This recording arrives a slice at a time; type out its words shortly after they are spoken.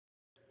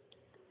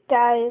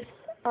guys,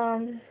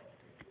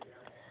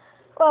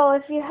 well,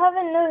 if you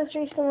haven't noticed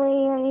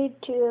recently on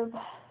YouTube,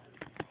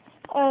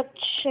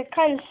 it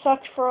kind of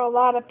sucked for a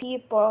lot of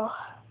people.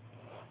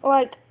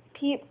 I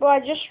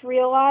just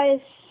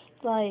realized,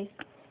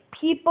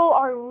 people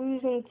are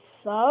losing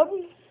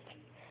subs.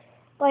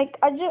 I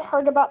just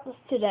heard about this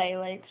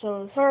today,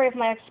 so sorry if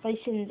my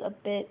explanation is a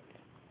bit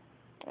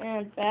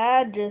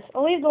bad.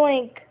 I'll leave the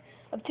link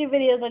of 2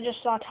 videos I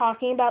just saw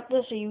talking about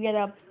this so you get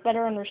a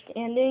better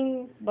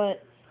understanding,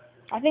 but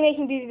I think I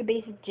can give you the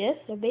basic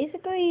gist. So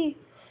basically,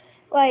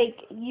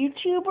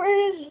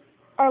 YouTubers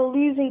are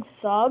losing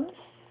subs,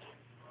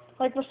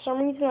 for some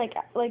reason,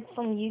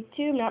 from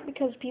YouTube, not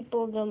because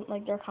people don't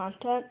like their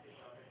content.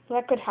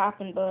 That could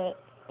happen,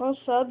 but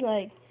most subs,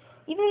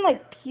 even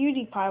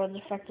PewDiePie was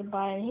affected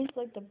by it, and he's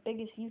the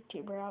biggest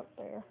YouTuber out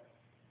there.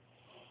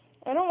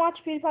 I don't watch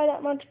PewDiePie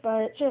that much,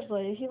 but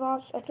seriously, he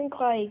lost, I think,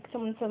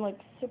 someone said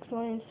 6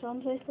 million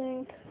subs, I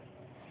think.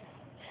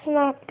 It's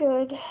not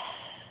good.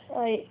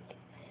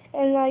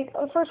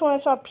 The first one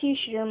I saw,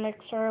 Peashooter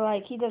Mixer,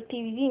 he does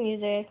PvZ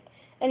music,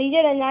 and he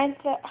did a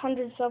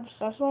 900 sub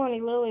festival, and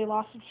he literally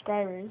lost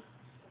subscribers.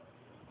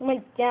 It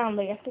went down,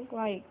 I think,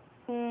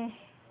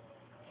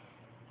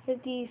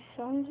 50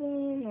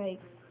 something,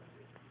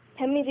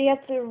 that means he has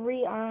to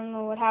I don't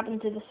know what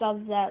happened to the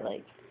subs that,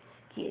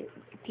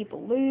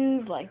 people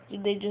lose, do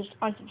they just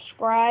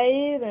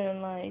unsubscribe,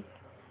 and,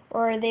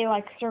 or are they,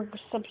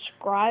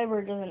 subscribe,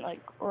 or doesn't,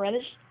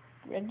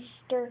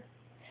 register?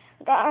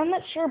 I'm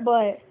not sure,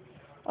 but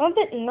I'm a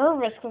bit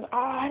nervous, because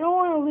I don't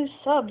want to lose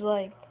subs,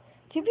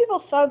 2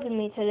 people subbed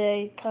me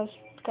today, because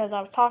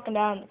I was talking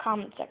down in the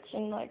comment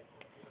section,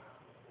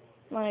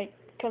 and I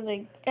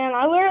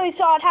literally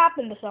saw it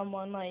happen to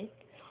someone,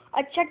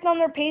 I checked on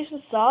their page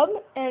to sub,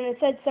 and it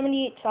said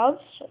 78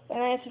 subs,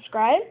 and I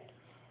subscribed,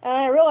 and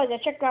I realized I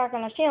checked back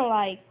on his channel,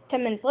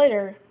 10 minutes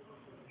later,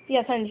 he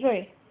had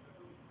 73.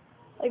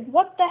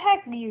 What the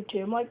heck,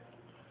 YouTube?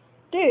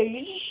 Dude,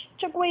 you just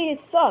took away his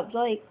subs,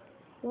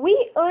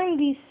 we earned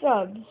these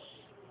subs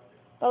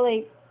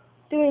by,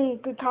 doing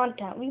good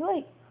content.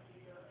 You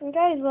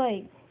guys,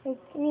 leave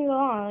me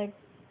alone,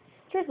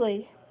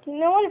 seriously, do you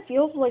know what it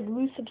feels to,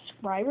 lose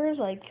subscribers,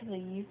 because of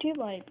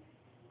YouTube,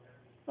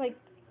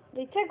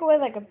 they took away, a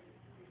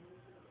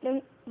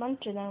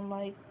bunch of them,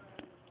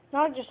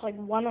 not just,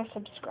 one of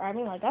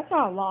subscribing, that's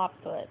not a lot,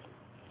 but,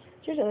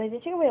 seriously, they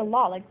take away a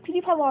lot,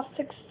 PewDiePie lost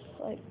 6,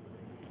 I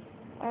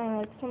don't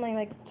know,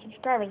 something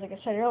subscribers, I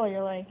said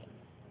earlier,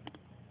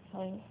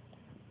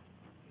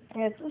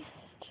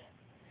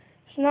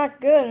 it's not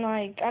good, and,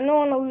 I don't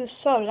want to lose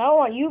subs. I don't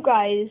want you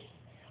guys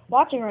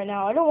watching right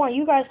now. I don't want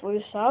you guys to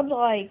lose subs.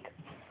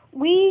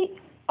 We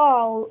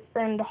all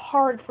earned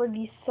hard for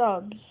these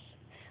subs.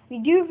 We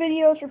do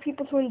videos for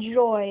people to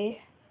enjoy,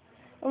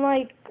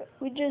 and,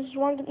 we just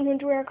want them to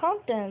enjoy our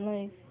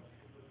content.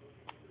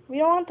 We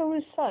don't want to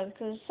lose subs,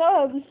 because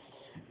subs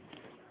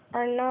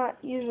are not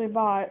usually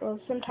bought. Well,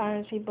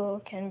 sometimes people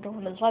can go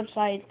on those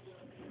websites,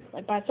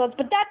 buy subs,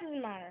 but that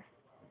doesn't matter.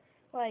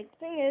 The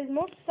thing is,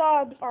 most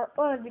subs are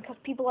earned because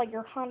people like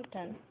your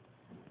content.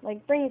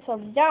 Bringing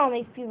subs down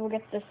makes people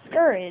get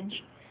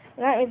discouraged.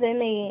 And that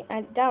means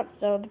I doubt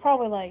so, they're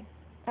probably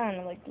I don't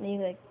know,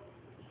 maybe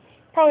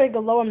probably a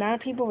low amount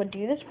of people would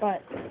do this,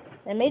 but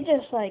they may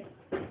just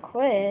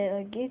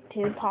quit,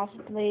 YouTube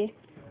possibly.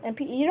 And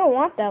you don't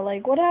want that.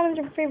 What happens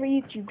if your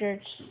favorite YouTuber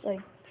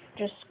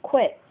just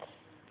quits?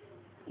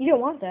 You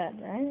don't want that,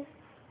 right?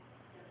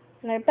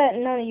 And I bet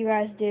none of you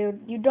guys do.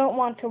 You don't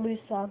want to lose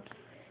subs.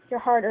 Your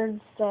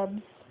hard-earned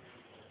subs.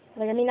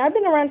 I've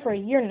been around for a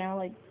year now.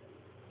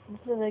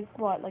 This is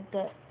what?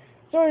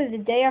 Started the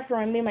day after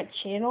I made my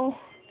channel.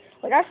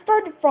 I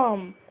started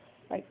from,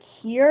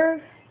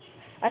 here.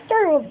 I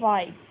started with,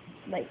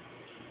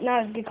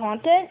 not as good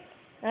content.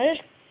 And I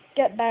just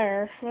get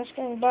better. I'm just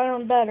getting better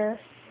and better.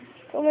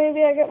 So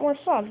maybe I get more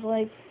subs.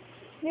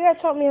 You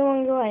guys helped me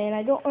along the way, and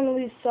I don't want to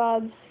lose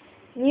subs.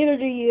 Neither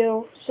do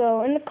you.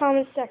 So, in the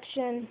comment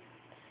section,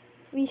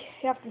 we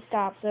have to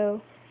stop.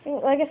 So,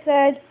 like I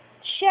said,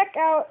 check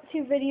out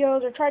 2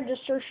 videos, or try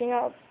just searching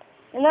up,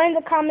 and write in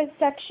the comment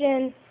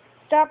section,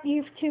 stop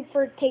YouTube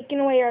for taking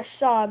away our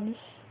subs,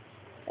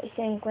 I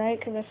think, right?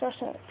 Because I saw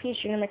some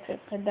Peashooter Mixer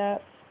said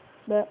that.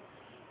 But,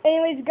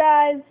 anyways,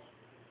 guys,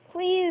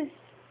 please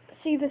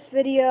see this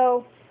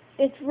video.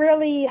 It's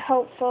really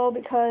helpful,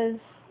 because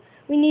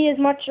we need as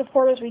much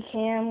support as we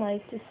can,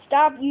 to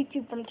stop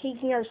YouTube from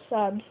taking our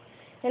subs.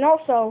 And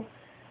also,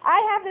 I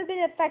haven't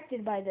been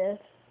affected by this,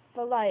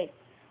 but,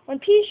 when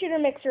Peashooter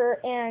Mixer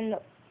and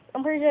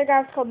I'm pretty sure the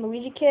guy was called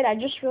Luigi Kid, I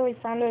just really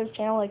found his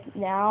channel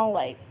now,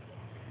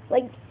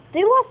 they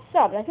lost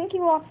subs. I think he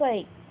lost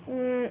I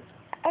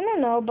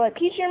don't know, but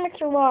Peashooter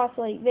Mixer lost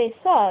they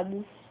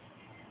subs.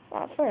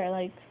 Not fair.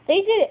 They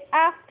did it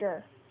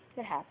after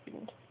it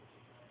happened.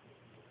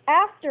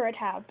 After it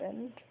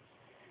happened.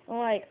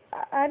 I'm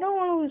I don't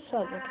want to lose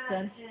subs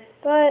then.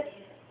 But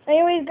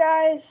anyways,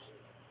 guys,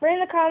 write in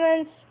the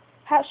comments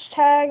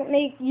hashtag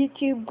make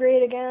YouTube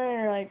great again,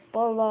 or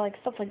blah blah blah,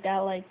 stuff like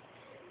that,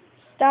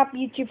 stop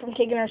YouTube from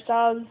taking our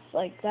subs,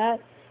 that.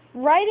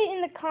 write it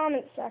in the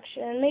comment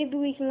section. Maybe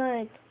we can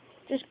like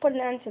just put an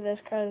end to this,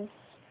 because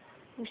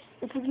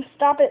if we can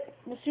stop it,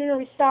 the sooner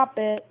we stop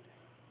it,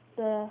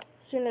 the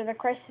sooner the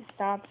crisis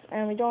stops,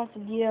 and we don't have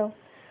to deal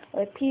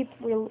with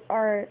people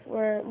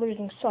we're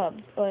losing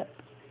subs. But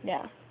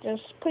yeah,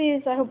 just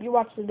please, I hope you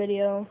watch the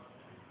video.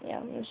 Yeah,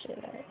 I'm gonna say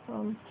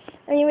that.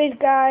 Anyways,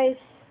 guys,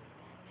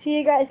 see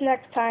you guys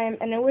next time,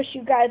 and I wish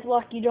you guys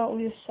luck. You don't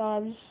lose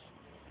subs,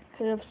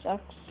 because it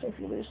sucks if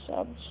you lose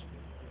subs.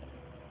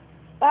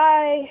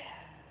 Bye.